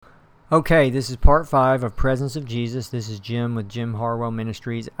Okay, this is part 5 of Presence of Jesus. This is Jim with Jim Harwell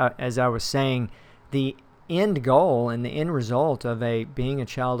Ministries. As I was saying, the end goal and the end result of being a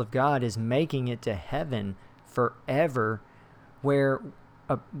child of God is making it to heaven forever, where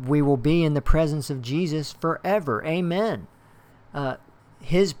we will be in the presence of Jesus forever. Amen.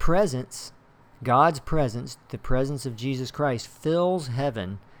 His presence, God's presence, the presence of Jesus Christ, fills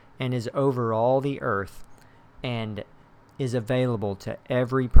heaven and is over all the earth and is available to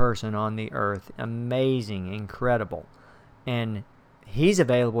every person on the earth. Amazing, incredible. And he's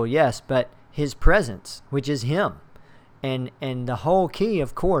available, yes, but his presence, which is him. And the whole key,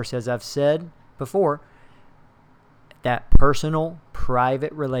 of course, as I've said before, that personal,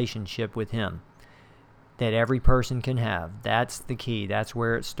 private relationship with him that every person can have. That's the key. That's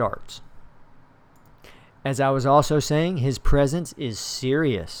where it starts. As I was also saying, his presence is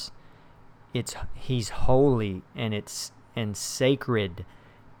serious. He's holy, and sacred,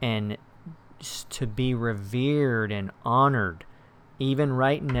 and to be revered and honored. Even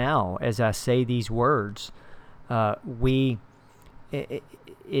right now, as I say these words, it's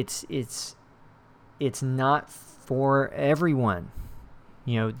not for everyone.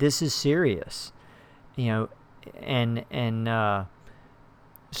 This is serious. And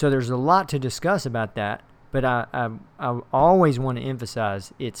so there's a lot to discuss about that. But I always want to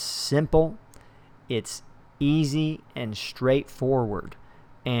emphasize it's simple, it's easy and straightforward,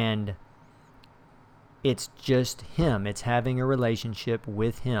 and it's just him. It's having a relationship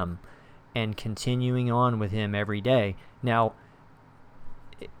with him and continuing on with him every day. Now,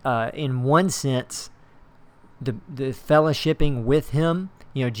 in one sense, the fellowshipping with him,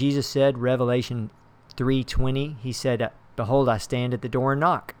 Jesus said, Revelation 3:20, he said, "Behold, I stand at the door and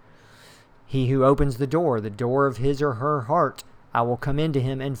knock. He who opens the door of his or her heart, I will come into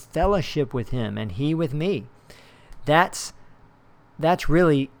him and fellowship with him, and he with me." That's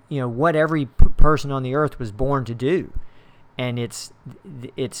really, what every person on the earth was born to do, and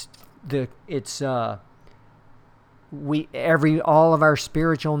all of our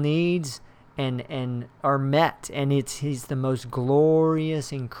spiritual needs and are met, and he's the most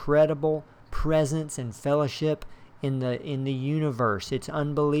glorious, incredible presence and fellowship in the universe. It's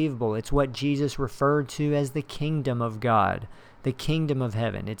unbelievable. It's what Jesus referred to as the kingdom of God, the kingdom of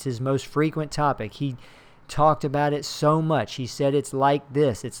heaven. It's his most frequent topic. He talked about it so much. He said it's like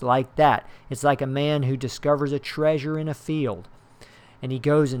this, it's like that. It's like a man who discovers a treasure in a field, and he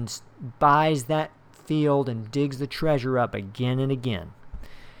goes and buys that field and digs the treasure up again and again.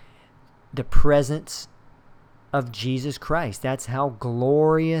 The presence of Jesus Christ. That's how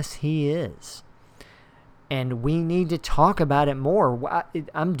glorious he is. And we need to talk about it more.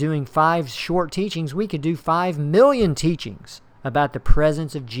 I'm doing 5 short teachings. We could do 5 million teachings about the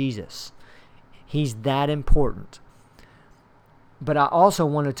presence of Jesus. He's that important. But I also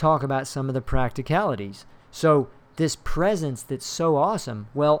want to talk about some of the practicalities. So this presence that's so awesome,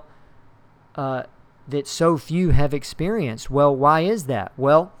 that so few have experienced. Well, why is that?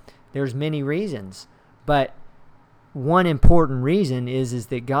 Well, there's many reasons. But one important reason is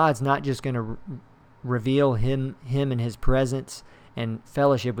that God's not just going to reveal him and his presence and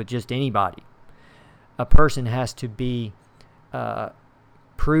fellowship with just anybody. A person has to be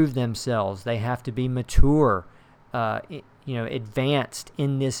prove themselves. They have to be mature, advanced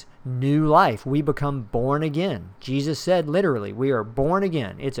in this new life. We become born again. Jesus said literally, we are born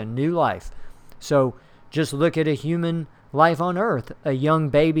again. It's a new life. So just look at a human life on earth. A young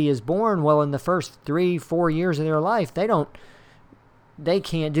baby is born. Well, in the first 3-4 years of their life, they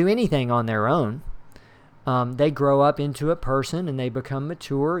can't do anything on their own. They grow up into a person and they become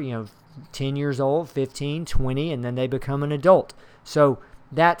mature, 10 years old, 15, 20, and then they become an adult. So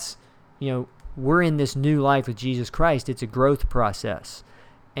that's, we're in this new life with Jesus Christ. It's a growth process,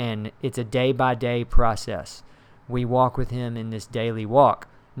 and it's a day-by-day process. We walk with him in this daily walk.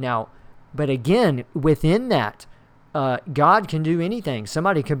 Now, but again, within that, God can do anything.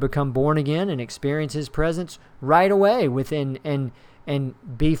 Somebody could become born again and experience his presence right away within and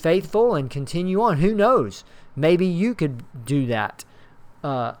be faithful and continue on. Who knows? Maybe you could do that.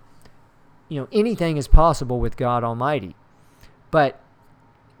 Anything is possible with God Almighty. But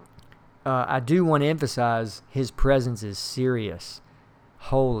I do want to emphasize his presence is serious,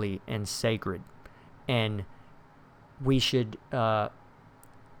 holy, and sacred. And we should, and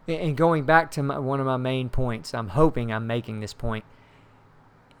going back to one of my main points, I'm hoping I'm making this point,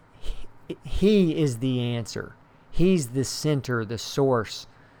 he is the answer. He's the center, the source.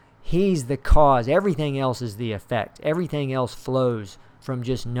 He's the cause. Everything else is the effect. Everything else flows from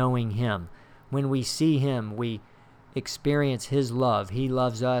just knowing him. When we see him, we experience his love. He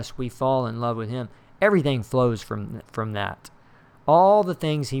loves us. We fall in love with him. Everything flows from that. all the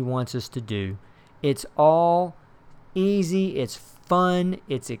things he wants us to do. It's all easy, it's fun,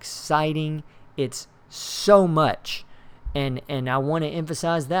 it's exciting, it's so much. And I want to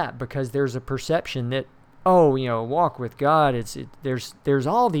emphasize that, because there's a perception that, walk with God, there's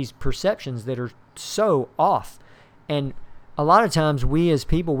all these perceptions that are so off. And a lot of times we as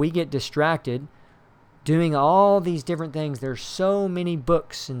people, we get distracted doing all these different things. There's so many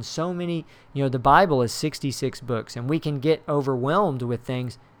books and so many, the Bible is 66 books, and we can get overwhelmed with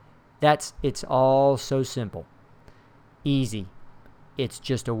things. It's all so simple, easy. It's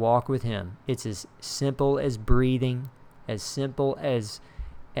just a walk with him. It's as simple as breathing, as simple as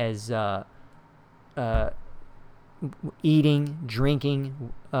eating,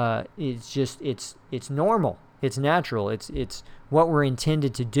 drinking. It's normal. It's natural. It's what we're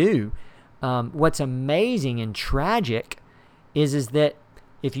intended to do. What's amazing and tragic is that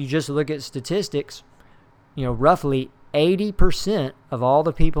if you just look at statistics, roughly 80% of all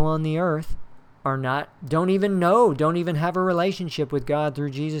the people on the earth don't even have a relationship with God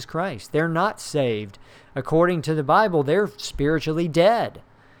through Jesus Christ. They're not saved. According to the Bible, they're spiritually dead.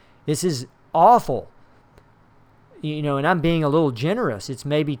 This is awful. And I'm being a little generous. It's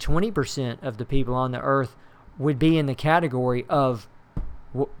maybe 20% of the people on the earth would be in the category of,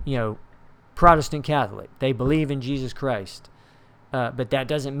 Protestant Catholic. They believe in Jesus Christ. But that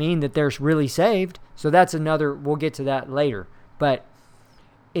doesn't mean that they're really saved. So that's we'll get to that later. But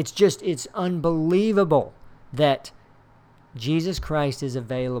it's unbelievable that Jesus Christ is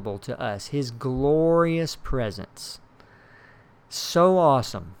available to us. His glorious presence. So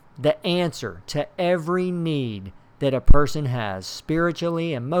awesome. The answer to every need that a person has,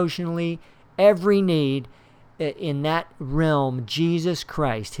 spiritually, emotionally, every need in that realm, Jesus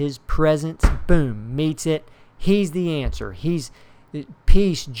Christ, his presence, boom, meets it. He's the answer. He's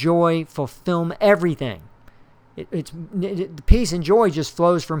peace, joy, fulfillment, everything. The peace and joy just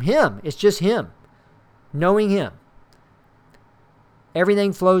flows from him. It's just him, knowing him.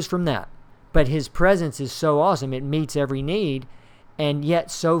 Everything flows from that. But his presence is so awesome. It meets every need, and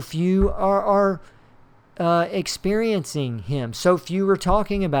yet so few are experiencing him. So few are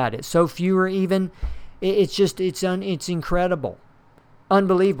talking about it. So few are even. It's incredible,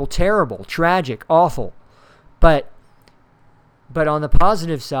 unbelievable, terrible, tragic, awful. But on the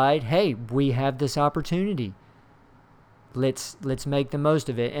positive side, hey, we have this opportunity. Let's make the most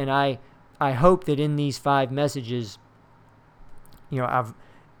of it. And I hope that in these 5 messages,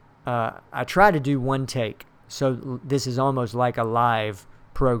 I try to do one take, so this is almost like a live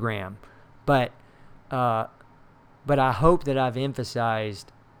program. But I hope that I've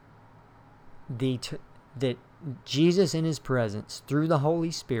emphasized that Jesus in his presence through the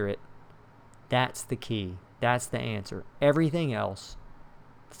Holy Spirit, that's the key. That's the answer. Everything else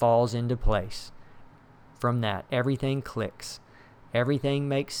falls into place. From that, everything clicks. Everything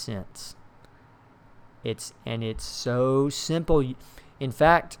makes sense. It's so simple. In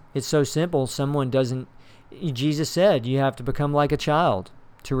fact, it's so simple, Jesus said you have to become like a child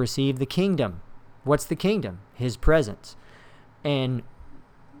to receive the kingdom. What's the kingdom? His presence. And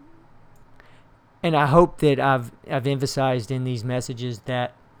I hope that I've emphasized in these messages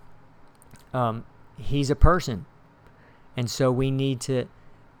that he's a person. And so we need to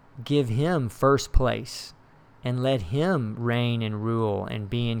give him first place and let him reign and rule and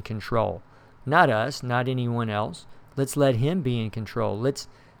be in control. Not us, not anyone else. Let's let him be in control. Let's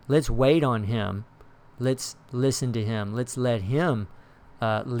wait on him. Let's listen to him. Let's let him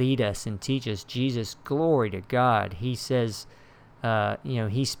lead us and teach us. Jesus, glory to God. He says,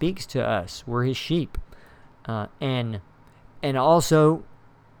 he speaks to us. We're his sheep. And also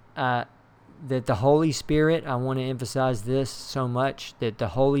that the Holy Spirit, I want to emphasize this so much, that the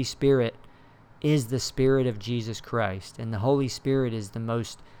Holy Spirit is the Spirit of Jesus Christ. And the Holy Spirit is the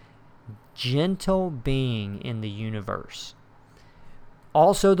most gentle being in the universe.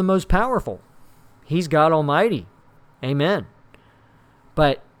 Also the most powerful. He's God Almighty. Amen.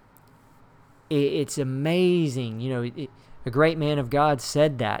 But it's amazing. A great man of God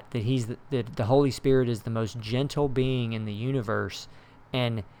said that that the Holy Spirit is the most gentle being in the universe.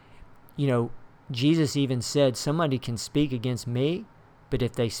 And, Jesus even said, somebody can speak against me, but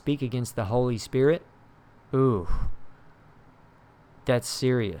if they speak against the Holy Spirit, ooh, that's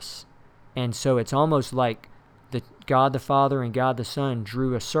serious. And so it's almost like God the Father and God the Son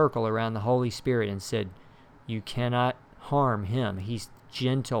drew a circle around the Holy Spirit and said, you cannot harm him. He's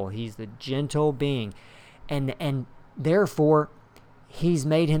gentle. He's the gentle being. And therefore, he's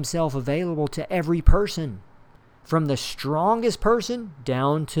made himself available to every person, from the strongest person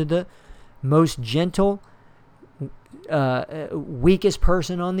down to the most gentle, weakest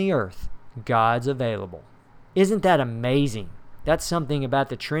person on the earth. God's available. Isn't that amazing? That's something about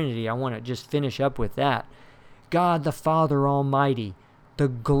the Trinity. I want to just finish up with that. God the Father Almighty, the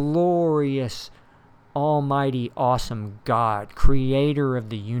glorious, almighty, awesome God, creator of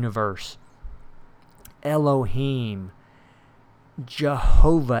the universe. Elohim,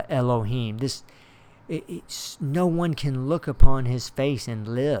 Jehovah Elohim. No one can look upon his face and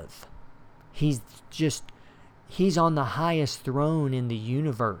live. He's on the highest throne in the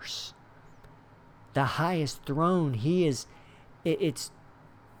universe. The highest throne.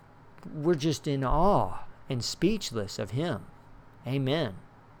 We're just in awe and speechless of him. Amen.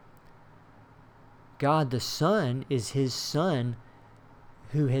 God the Son is his Son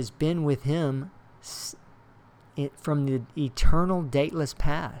who has been with him from the eternal dateless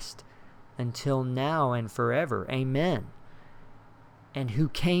past until now and forever. Amen. And who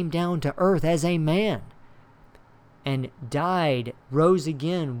came down to earth as a man and died, rose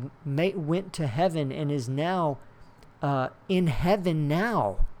again, went to heaven, and is now in heaven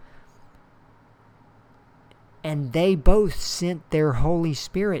now. And they both sent their Holy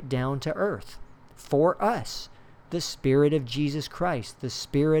Spirit down to earth for us, the Spirit of Jesus Christ, the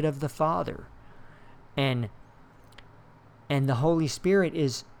Spirit of the Father. And the Holy Spirit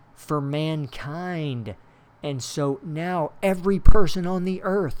is for mankind. And so now every person on the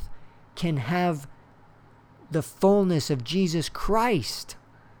earth can have the fullness of Jesus Christ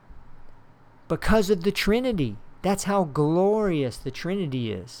because of the Trinity. That's how glorious the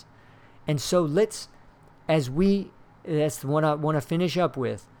Trinity is. And so that's the one I want to finish up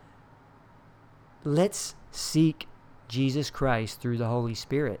with. Let's seek Jesus Christ through the Holy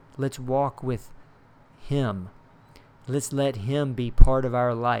Spirit. Let's walk with him. Let's let him be part of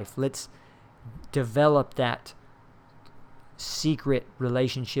our life. Let's develop that secret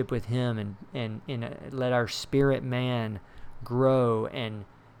relationship with him and let our spirit man grow and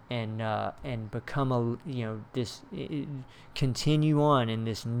become continue on in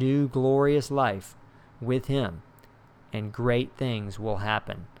this new glorious life with him, and great things will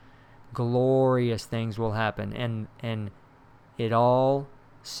happen. Glorious things will happen, and it all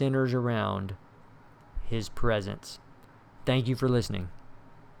centers around his presence. Thank you for listening.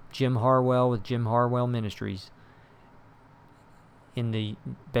 Jim Harwell with Jim Harwell Ministries,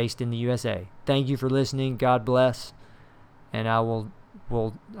 based in the USA. Thank you for listening. God bless, and I will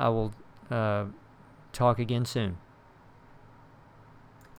talk again soon.